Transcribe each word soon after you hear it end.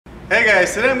Hey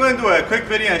guys, today I'm going to do a quick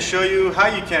video and show you how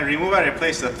you can remove and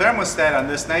replace the thermostat on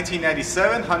this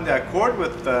 1997 Honda Accord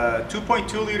with a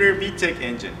 2.2 liter VTEC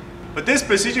engine. But this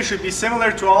procedure should be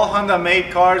similar to all Honda made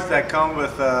cars that come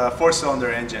with a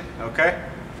 4-cylinder engine, okay?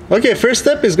 Okay, first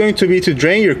step is going to be to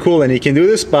drain your coolant. You can do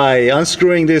this by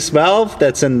unscrewing this valve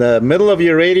that's in the middle of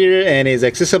your radiator and is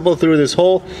accessible through this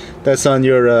hole that's on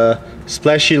your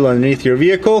splash shield underneath your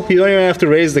vehicle. You don't even have to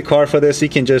raise the car for this. You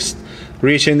can just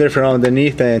reach in there from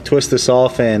underneath and twist this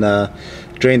off and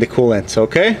drain the coolant,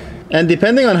 okay? And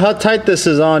depending on how tight this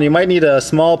is on, you might need a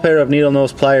small pair of needle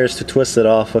nose pliers to twist it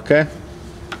off, okay?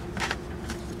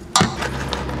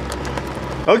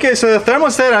 Okay, so the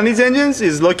thermostat on these engines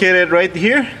is located right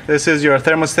here. This is your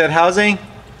thermostat housing,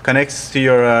 connects to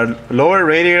your lower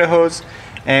radiator hose,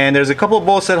 and there's a couple of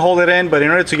bolts that hold it in, but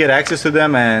in order to get access to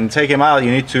them and take them out,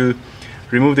 you need to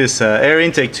remove this air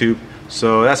intake tube.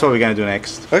 So that's what we're gonna do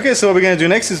next. Okay, so what we're gonna do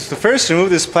next is to first remove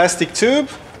this plastic tube.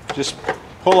 Just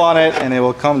pull on it and it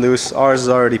will come loose. Ours is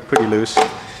already pretty loose.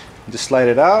 Just slide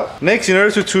it out. Next, in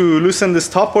order to loosen this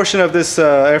top portion of this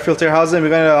air filter housing, we're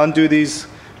gonna undo these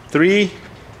 3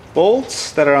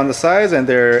 bolts that are on the sides, and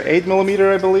they're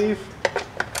 8mm, I believe.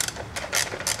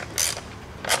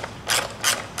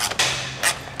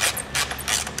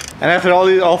 And after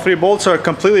all 3 bolts are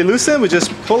completely loosened, we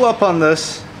just pull up on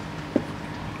this.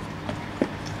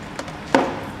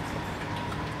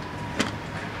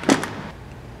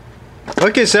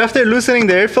 Okay, so after loosening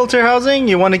the air filter housing,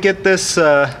 you want to get this,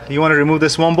 you want to remove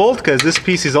this 1 bolt, because this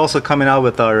piece is also coming out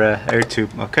with our air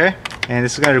tube, okay? And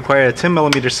this is going to require a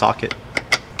 10mm socket.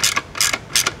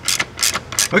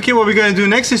 Okay, what we're going to do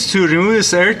next is to remove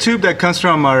this air tube that comes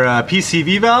from our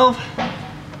PCV valve.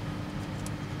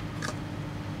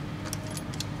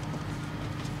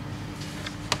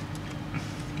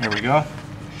 There we go.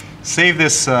 Save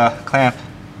this clamp,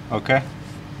 okay?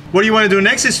 What you want to do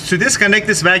next is to disconnect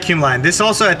this vacuum line. This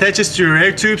also attaches to your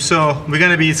air tube, so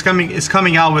it's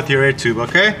coming out with your air tube,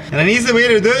 okay? And an easy way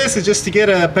to do this is just to get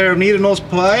a pair of needle nose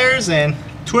pliers and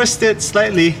twist it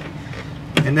slightly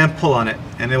and then pull on it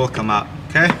and it will come out,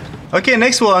 okay? Okay,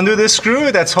 next we'll undo this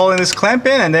screw that's holding this clamp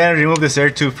in and then remove this air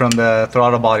tube from the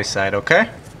throttle body side, okay?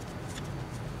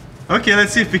 Okay,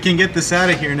 let's see if we can get this out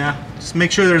of here now. Just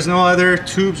make sure there's no other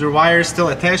tubes or wires still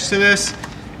attached to this.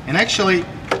 And actually,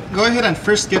 go ahead and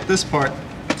first get this part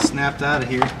snapped out of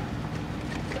here.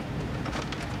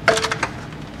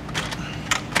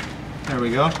 There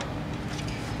we go.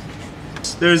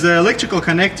 There's an electrical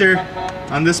connector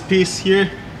on this piece here,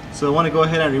 so I want to go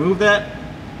ahead and remove that.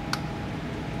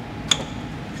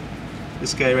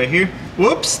 This guy right here.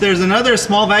 Whoops, there's another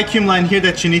small vacuum line here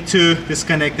that you need to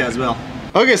disconnect as well.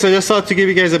 Okay, so I just thought to give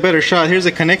you guys a better shot. Here's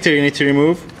a connector you need to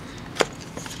remove.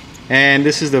 And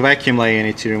this is the vacuum line you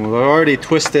need to remove. I already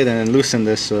twisted and loosened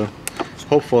this, so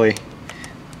hopefully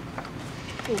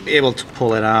we'll be able to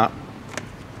pull it out.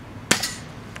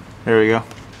 There we go.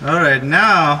 Alright,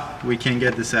 now we can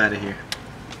get this out of here.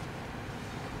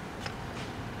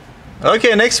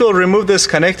 Okay, next we'll remove this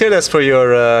connector that's for your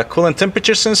coolant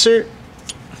temperature sensor.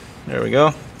 There we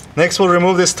go. Next we'll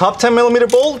remove this top 10mm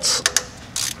bolt.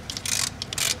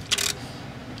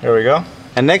 There we go.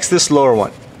 And next this lower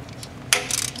one.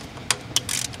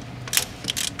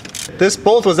 This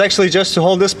bolt was actually just to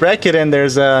hold this bracket, and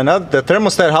there's another, the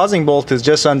thermostat housing bolt is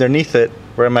just underneath it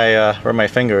where my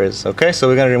finger is. Okay, so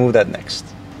we're gonna remove that next.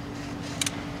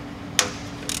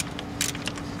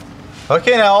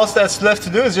 Okay, now all that's left to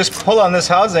do is just pull on this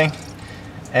housing,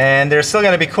 and there's still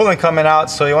gonna be coolant coming out,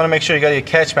 so you wanna make sure you got your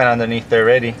catch band underneath there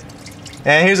ready.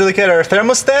 And here's a look at our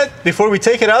thermostat. Before we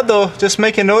take it out though, just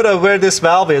make a note of where this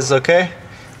valve is, okay?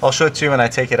 I'll show it to you when I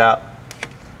take it out.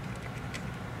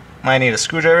 Might need a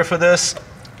screwdriver for this,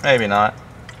 maybe not.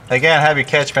 Again, have your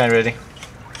catch band ready.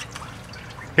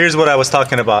 Here's what I was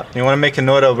talking about. You want to make a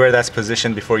note of where that's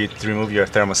positioned before you remove your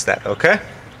thermostat, okay?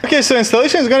 Okay, so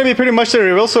installation is going to be pretty much the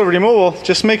reversal of removal.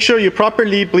 Just make sure you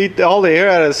properly bleed all the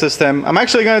air out of the system. I'm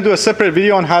actually going to do a separate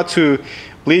video on how to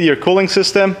bleed your cooling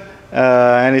system.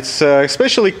 And it's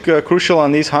especially crucial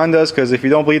on these Hondas, because if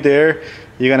you don't bleed the air,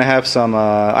 you're going to have some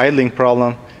idling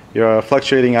problem. Your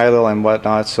fluctuating idle and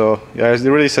whatnot, so I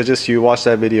really suggest you watch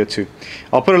that video too.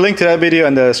 I'll put a link to that video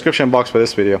in the description box for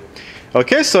this video.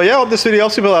 Okay, so yeah, I hope this video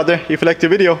helps people out there. If you liked the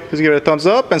video, please give it a thumbs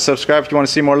up and subscribe if you want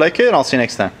to see more like it, and I'll see you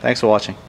next time. Thanks for watching.